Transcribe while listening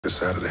This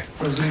Saturday.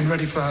 Rosaline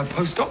ready for her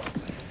post-op?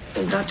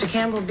 Dr.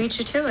 Campbell beat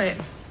you to it.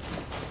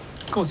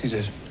 Of course he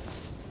did.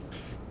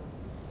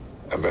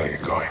 I better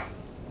get going.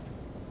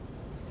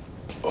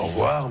 Au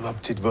revoir, ma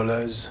petite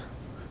voleuse.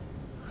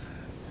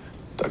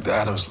 Dr.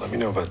 Adams, let me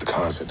know about the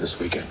concert this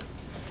weekend.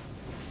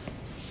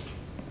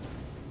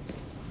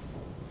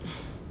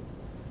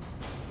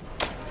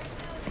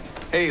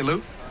 Hey,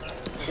 Luke.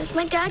 Is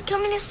my dad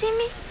coming to see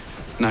me?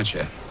 Not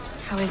yet.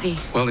 How is he?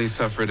 Well, he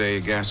suffered a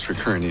gastric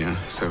hernia,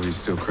 so he's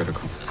still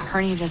critical. A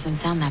hernia doesn't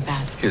sound that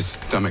bad. His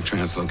stomach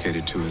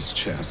translocated to his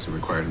chest. It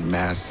required a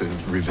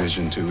massive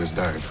revision to his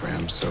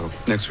diaphragm, so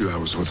next few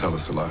hours will tell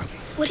us a lot.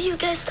 What are you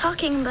guys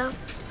talking about?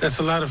 That's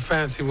a lot of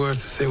fancy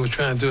words to say we're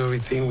trying to do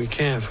everything we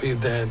can for your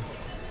dad.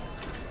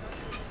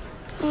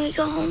 Can we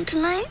go home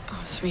tonight?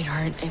 Oh,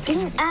 sweetheart, it's I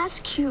gonna didn't be...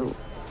 ask you.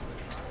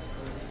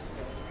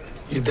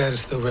 Your dad is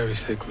still very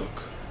sick,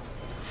 Luke.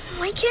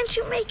 Why can't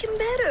you make him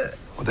better?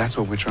 Well, that's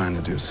what we're trying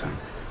to do, son.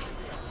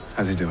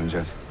 How's he doing,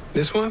 Jesse?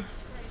 This one?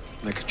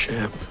 Like a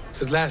champ.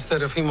 His last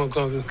set of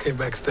hemoglobin came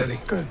back steady.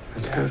 Good.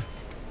 That's good.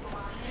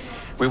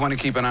 We want to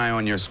keep an eye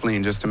on your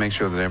spleen just to make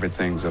sure that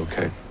everything's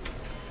okay.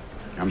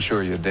 I'm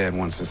sure your dad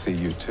wants to see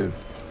you, too.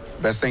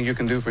 Best thing you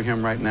can do for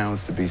him right now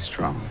is to be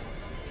strong.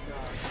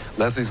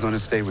 Leslie's going to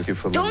stay with you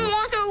for a little Don't while.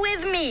 want her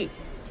with me.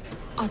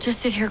 I'll just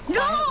sit here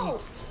quietly.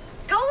 No!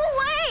 Go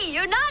away!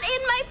 You're not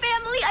in my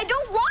family. I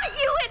don't want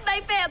you in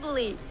my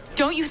family.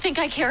 Don't you think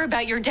I care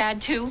about your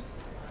dad, too?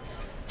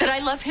 That I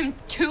love him,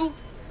 too?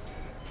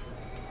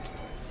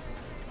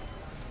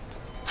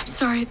 I'm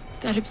sorry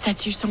that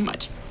upsets you so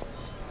much.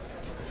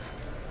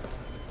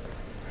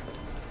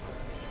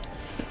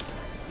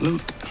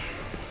 Luke,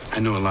 I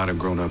know a lot of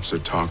grown-ups are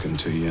talking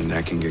to you, and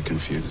that can get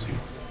confusing.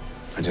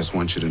 I just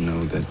want you to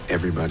know that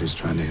everybody's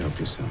trying to help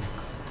you, son.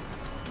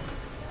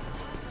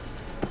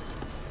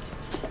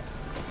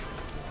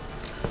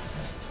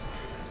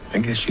 I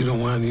guess you don't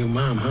want a new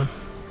mom, huh?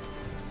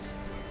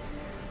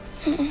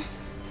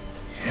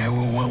 Yeah, I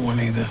won't want one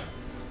either.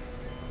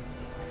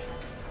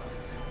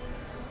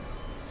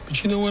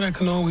 But you know what I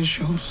can always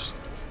use?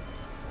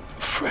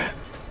 A friend.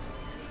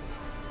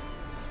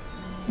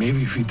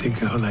 Maybe if you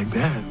think of her like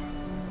that.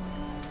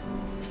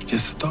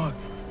 Just a thought.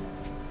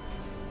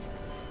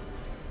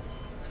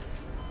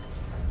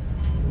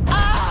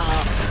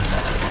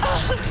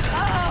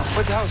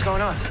 What the hell's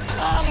going on?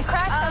 She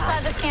crashed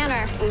outside the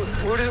scanner.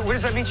 What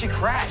does that mean she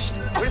crashed?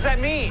 What does that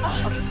mean?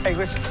 Hey,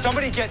 listen,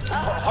 somebody get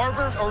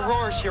Harbor or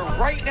Rorish here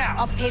right now.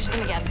 I'll page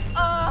them again.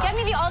 Get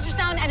me the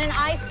ultrasound and an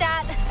eye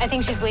stat. I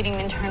think she's bleeding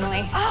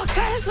internally. Oh,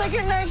 God, it's like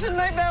a knife in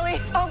my belly.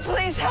 Oh,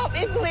 please help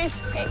me,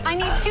 please. Okay, I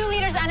need 2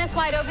 liters NS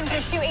wide open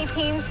through 2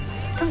 18s.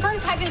 Confirm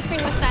type in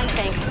screen with stent.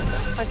 Thanks.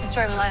 What's the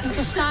story, Malaya?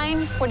 Mrs.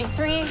 Stein,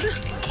 43,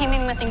 came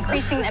in with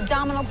increasing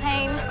abdominal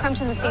pain.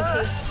 Crunch in the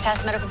CT.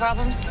 Past medical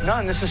problems?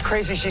 None, this is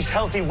crazy. She's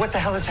healthy. What the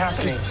hell is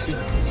happening?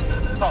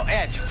 Oh,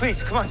 Ed,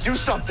 please, come on, do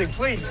something,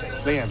 please.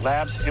 Leanne,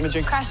 labs,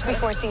 imaging? Crashed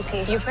before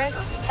CT. You prick?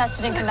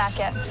 Tested and come back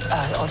yet.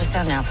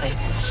 Ultrasound now,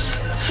 please.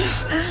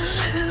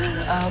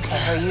 Okay,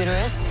 her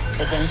uterus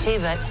is empty,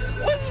 but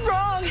What's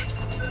wrong?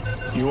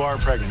 You are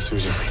pregnant,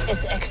 Susan.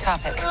 it's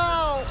ectopic.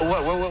 Oh.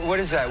 What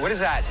is that? What is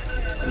that?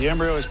 The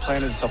embryo has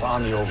planted itself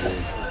on the ovary.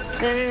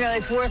 No,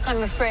 it's worse,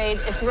 I'm afraid.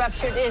 It's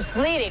ruptured, it's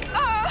bleeding.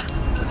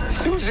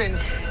 Susan!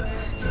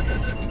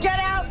 Get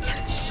out.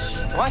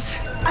 What?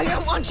 I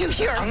don't want you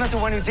here. I'm not the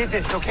one who did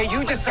this, okay?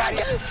 You decided.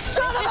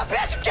 Son of a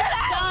bitch, get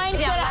out.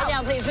 Lie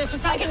down, please. Mr.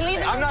 Stein, can you leave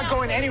the I'm room not now?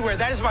 going anywhere.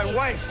 That is my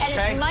wife, And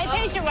okay? it's my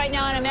patient right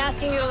now, and I'm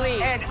asking you to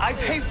leave. Ed, I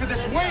paid for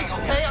this wig,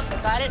 okay?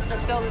 Got it?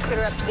 Let's go. Let's get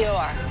her up to the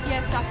OR.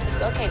 Yes, doctor. Let's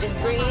go. Okay, just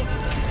breathe.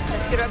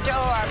 Let's get her up to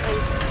OR,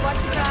 please. Watch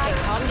your back.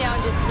 Okay, calm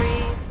down. Just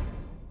breathe.